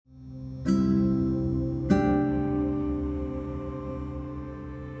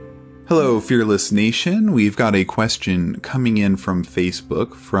Hello, Fearless Nation. We've got a question coming in from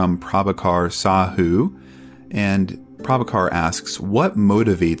Facebook from Prabhakar Sahu. And Prabhakar asks, what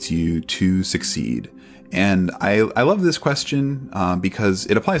motivates you to succeed? And I love this question because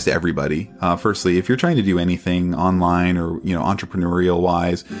it applies to everybody. Firstly, if you're trying to do anything online or, entrepreneurial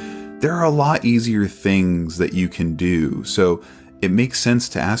wise, there are a lot easier things that you can do. So it makes sense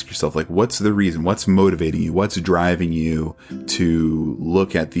to ask yourself, like, what's the reason? What's motivating you? What's driving you to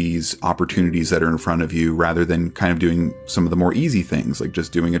look at these opportunities that are in front of you rather than kind of doing some of the more easy things, like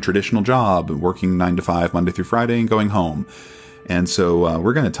just doing a traditional job, working 9 to 5, Monday through Friday, and going home. And so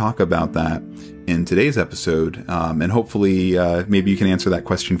we're going to talk about that in today's episode. And hopefully maybe you can answer that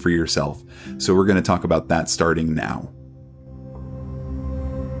question for yourself. So we're going to talk about that starting now.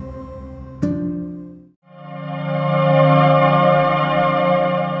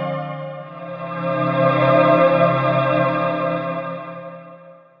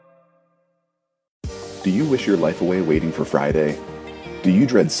 Do you wish your life away waiting for Friday? Do you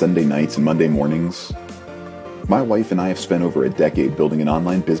dread Sunday nights and Monday mornings? My wife and I have spent over a decade building an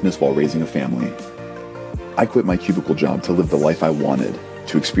online business while raising a family. I quit my cubicle job to live the life I wanted,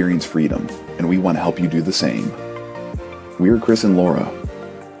 to experience freedom, and we want to help you do the same. We're Chris and Laura.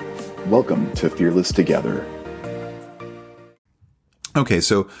 Welcome to Fearless Together. Okay,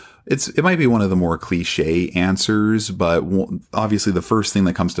 so it might be one of the more cliche answers, but obviously the first thing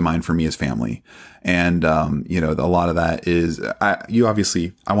that comes to mind for me is family. And, a lot of that is, I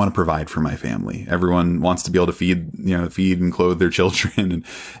want to provide for my family. Everyone wants to be able to feed and clothe their children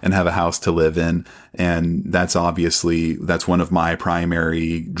and have a house to live in. And that's one of my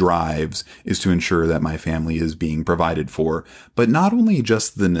primary drives, is to ensure that my family is being provided for, but not only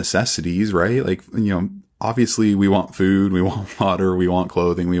just the necessities, right? Like, obviously we want food, we want water, we want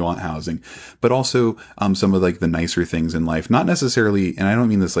clothing, we want housing, but also some of like the nicer things in life. Not necessarily, and I don't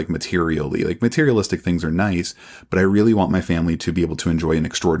mean this like materially, like materialistic things are nice, but I really want my family to be able to enjoy an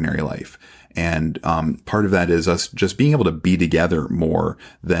extraordinary life. And part of that is us just being able to be together more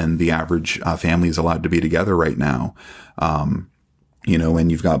than the average family is allowed to be together right now. When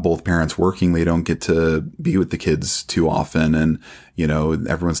you've got both parents working, they don't get to be with the kids too often. And,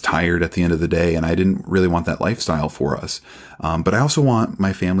 everyone's tired at the end of the day. And I didn't really want that lifestyle for us. But I also want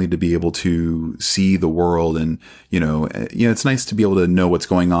my family to be able to see the world. And, it's nice to be able to know what's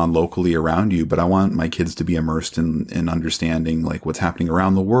going on locally around you, but I want my kids to be immersed in understanding like what's happening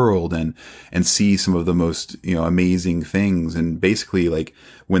around the world and see some of the most, amazing things. And basically, like,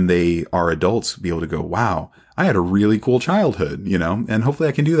 when they are adults, be able to go, wow, I had a really cool childhood, and hopefully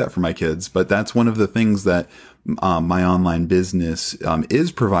I can do that for my kids. But that's one of the things that my online business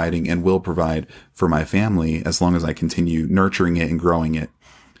is providing and will provide for my family as long as I continue nurturing it and growing it.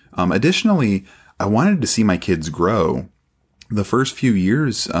 Additionally, I wanted to see my kids grow. The first few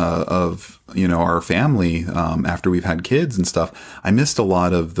years of our family, after we've had kids and stuff, I missed a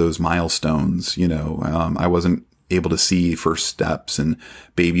lot of those milestones. I wasn't able to see first steps and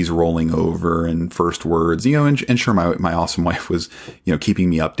babies rolling over and first words, and sure, my awesome wife was, keeping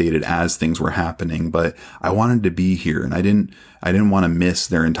me updated as things were happening, but I wanted to be here and I didn't want to miss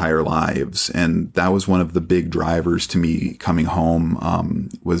their entire lives. And that was one of the big drivers to me coming home,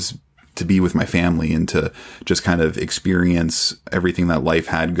 was to be with my family and to just kind of experience everything that life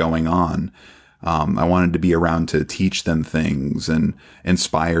had going on. I wanted to be around to teach them things and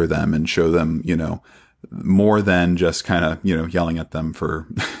inspire them and show them, more than just kind of, yelling at them for,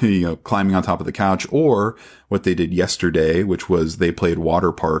 climbing on top of the couch, or what they did yesterday, which was they played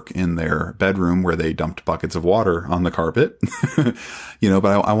water park in their bedroom where they dumped buckets of water on the carpet. But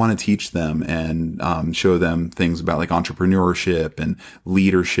I want to teach them and show them things about like entrepreneurship and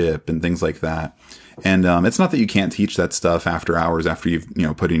leadership and things like that. And it's not that you can't teach that stuff after hours, after you've,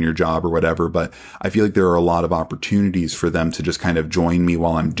 put in your job or whatever, but I feel like there are a lot of opportunities for them to just kind of join me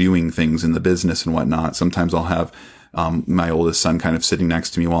while I'm doing things in the business and whatnot. Sometimes I'll have my oldest son kind of sitting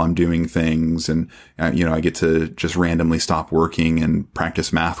next to me while I'm doing things, and I get to just randomly stop working and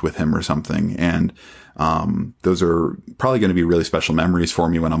practice math with him or something. And those are probably going to be really special memories for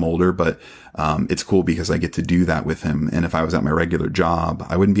me when I'm older, but it's cool because I get to do that with him. And if I was at my regular job,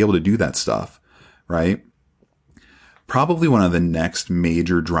 I wouldn't be able to do that stuff. Right? Probably one of the next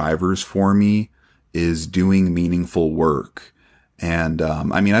major drivers for me is doing meaningful work. And,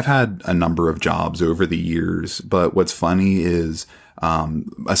 I've had a number of jobs over the years, but what's funny is,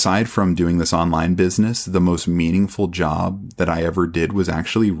 aside from doing this online business, the most meaningful job that I ever did was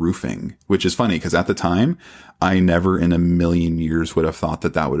actually roofing, which is funny because at the time I never in a million years would have thought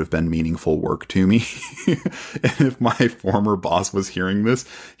that would have been meaningful work to me. And if my former boss was hearing this,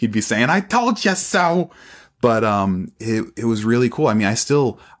 he'd be saying, I told you so. But it was really cool. I mean,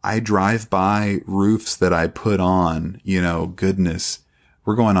 I drive by roofs that I put on, goodness,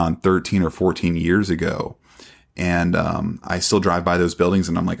 we're going on 13 or 14 years ago. And I still drive by those buildings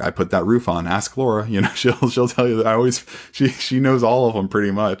and I'm like, I put that roof on. Ask Laura, she'll tell you that she knows all of them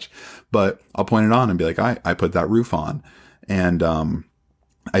pretty much. But I'll point it on and be like, I put that roof on. And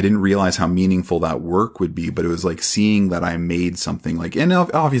I didn't realize how meaningful that work would be, but it was like seeing that I made something like, and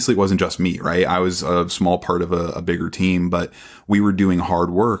obviously it wasn't just me, right? I was a small part of a bigger team, but we were doing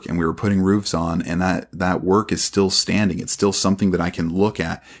hard work and we were putting roofs on, and that work is still standing. It's still something that I can look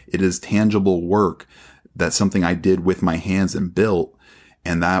at. It is tangible work. That's something I did with my hands and built.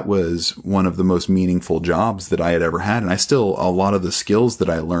 And that was one of the most meaningful jobs that I had ever had. And a lot of the skills that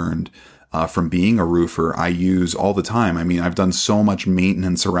I learned from being a roofer, I use all the time. I mean, I've done so much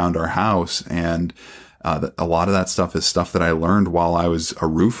maintenance around our house, and a lot of that stuff is stuff that I learned while I was a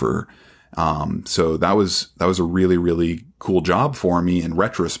roofer. So that was a really, really cool job for me in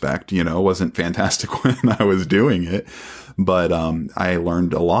retrospect. It wasn't fantastic when I was doing it, but I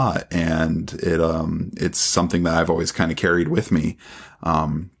learned a lot, and it's something that I've always kind of carried with me.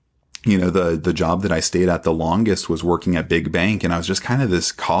 The job that I stayed at the longest was working at Big Bank, and I was just kind of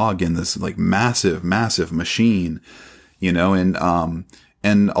this cog in this like massive, massive machine, and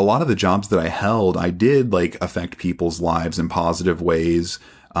a lot of the jobs that I held, I did like affect people's lives in positive ways.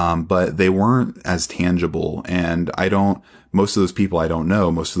 But they weren't as tangible, and most of those people I don't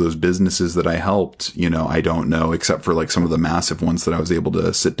know. Most of those businesses that I helped, I don't know, except for like some of the massive ones that I was able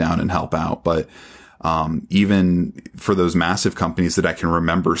to sit down and help out. But even for those massive companies that I can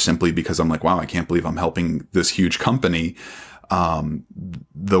remember simply because I'm like, wow, I can't believe I'm helping this huge company.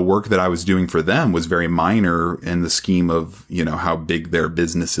 The work that I was doing for them was very minor in the scheme of, how big their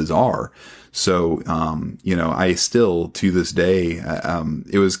businesses are. So, I still to this day,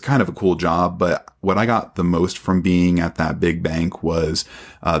 it was kind of a cool job, but what I got the most from being at that big bank was,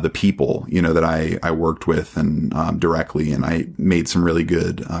 the people, that I worked with and, directly, and I made some really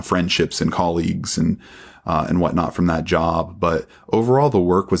good, friendships and colleagues and whatnot from that job. But overall, the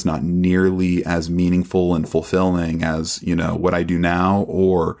work was not nearly as meaningful and fulfilling as, what I do now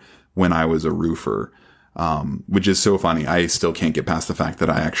or when I was a roofer. Which is so funny. I still can't get past the fact that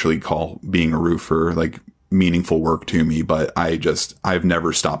I actually call being a roofer like meaningful work to me, but I've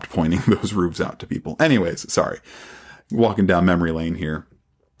never stopped pointing those roofs out to people. Anyways, sorry. Walking down memory lane here.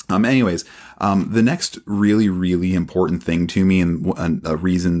 The next really, really important thing to me and a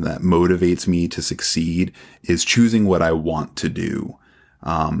reason that motivates me to succeed is choosing what I want to do.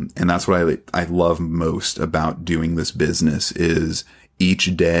 And that's what I love most about doing this business is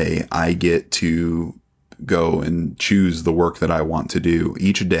each day I get to go and choose the work that I want to do.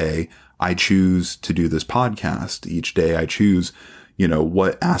 Each day I choose to do this podcast. Each day I choose,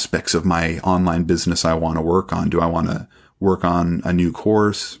 what aspects of my online business I want to work on. Do I want to work on a new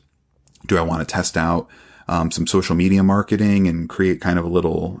course? Do I want to test out some social media marketing and create kind of a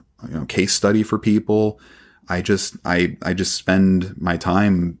little case study for people? I just spend my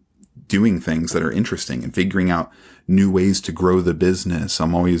time doing things that are interesting and figuring out new ways to grow the business.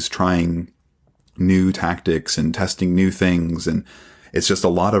 I'm always trying new tactics and testing new things, and it's just a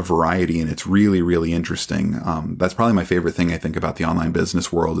lot of variety, and it's really, really interesting. That's probably my favorite thing I think about the online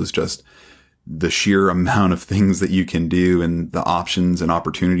business world is just the sheer amount of things that you can do and the options and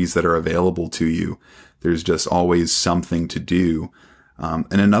opportunities that are available to you. There's just always something to do. And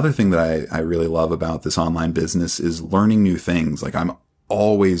another thing that I really love about this online business is learning new things. Like I'm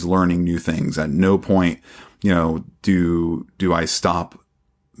always learning new things. At no point, do I stop,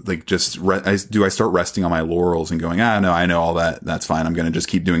 like do I start resting on my laurels and going, no, I know all that. That's fine. I'm going to just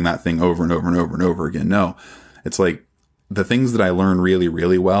keep doing that thing over and over and over and over again. No, it's like the things that I learn really,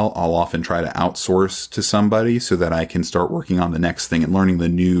 really well, I'll often try to outsource to somebody so that I can start working on the next thing and learning the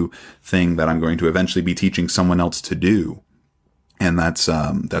new thing that I'm going to eventually be teaching someone else to do. And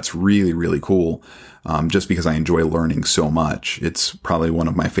that's really, really cool. Just because I enjoy learning so much. It's probably one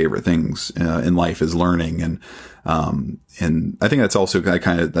of my favorite things in life is learning. And I think that's also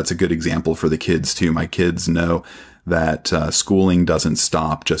that's a good example for the kids too. My kids know that schooling doesn't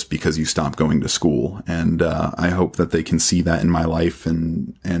stop just because you stop going to school. And I hope that they can see that in my life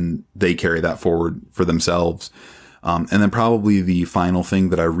and they carry that forward for themselves. And then probably the final thing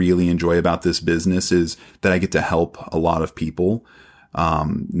that I really enjoy about this business is that I get to help a lot of people.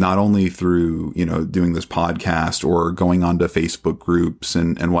 Not only through, doing this podcast or going onto Facebook groups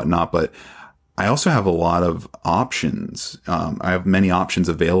and whatnot, but I also have a lot of options. I have many options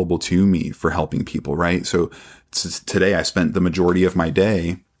available to me for helping people, right? So today I spent the majority of my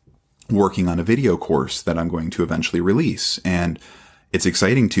day working on a video course that I'm going to eventually release. And it's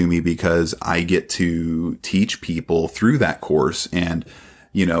exciting to me because I get to teach people through that course. And,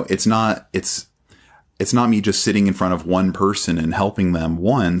 it's not me just sitting in front of one person and helping them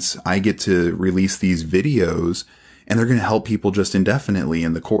once. I get to release these videos and they're going to help people just indefinitely.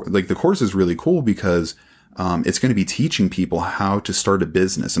 And the course is really cool because, it's going to be teaching people how to start a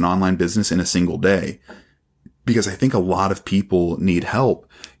business, an online business in a single day. Because I think a lot of people need help,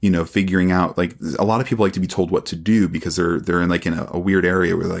 figuring out, like, a lot of people like to be told what to do because they're in a weird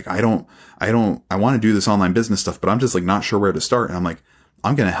area where like, I want to do this online business stuff, but I'm just like not sure where to start. And I'm like,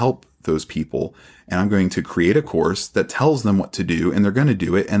 I'm going to help those people and I'm going to create a course that tells them what to do and they're going to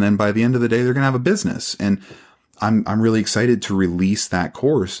do it. And then by the end of the day, they're going to have a business. And I'm really excited to release that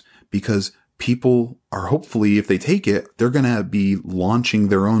course because people are hopefully, if they take it, they're going to be launching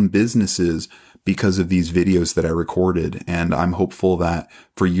their own businesses because of these videos that I recorded. And I'm hopeful that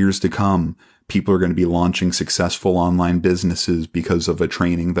for years to come, people are going to be launching successful online businesses because of a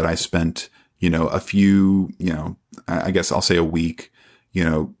training that I spent, I guess I'll say a week,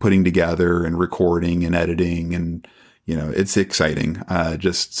 putting together and recording and editing. And, it's exciting.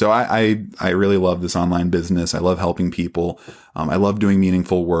 So I really love this online business. I love helping people. I love doing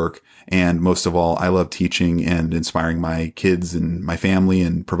meaningful work. And most of all, I love teaching and inspiring my kids and my family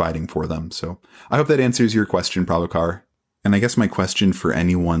and providing for them. So I hope that answers your question, Prabhakar. And I guess my question for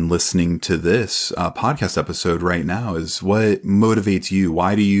anyone listening to this podcast episode right now is, what motivates you?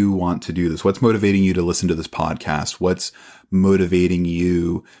 Why do you want to do this? What's motivating you to listen to this podcast? What's motivating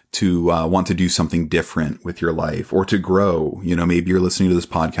you to want to do something different with your life or to grow? Maybe you're listening to this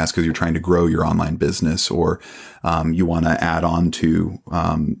podcast because you're trying to grow your online business, or you want to add on to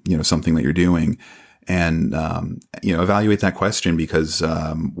something that you're doing. And evaluate that question, because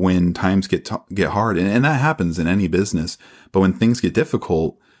when times get hard, and that happens in any business, but when things get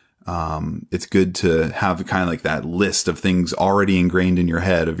difficult, it's good to have kind of like that list of things already ingrained in your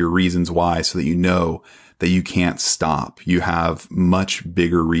head of your reasons why, so that you know that you can't stop. You have much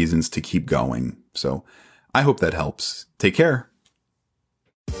bigger reasons to keep going. So I hope that helps. Take care.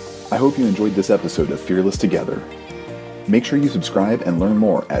 I hope you enjoyed this episode of Fearless Together. Make sure you subscribe and learn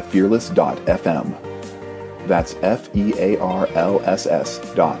more at fearless.fm. That's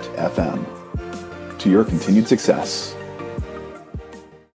FEARLSS.FM. To your continued success.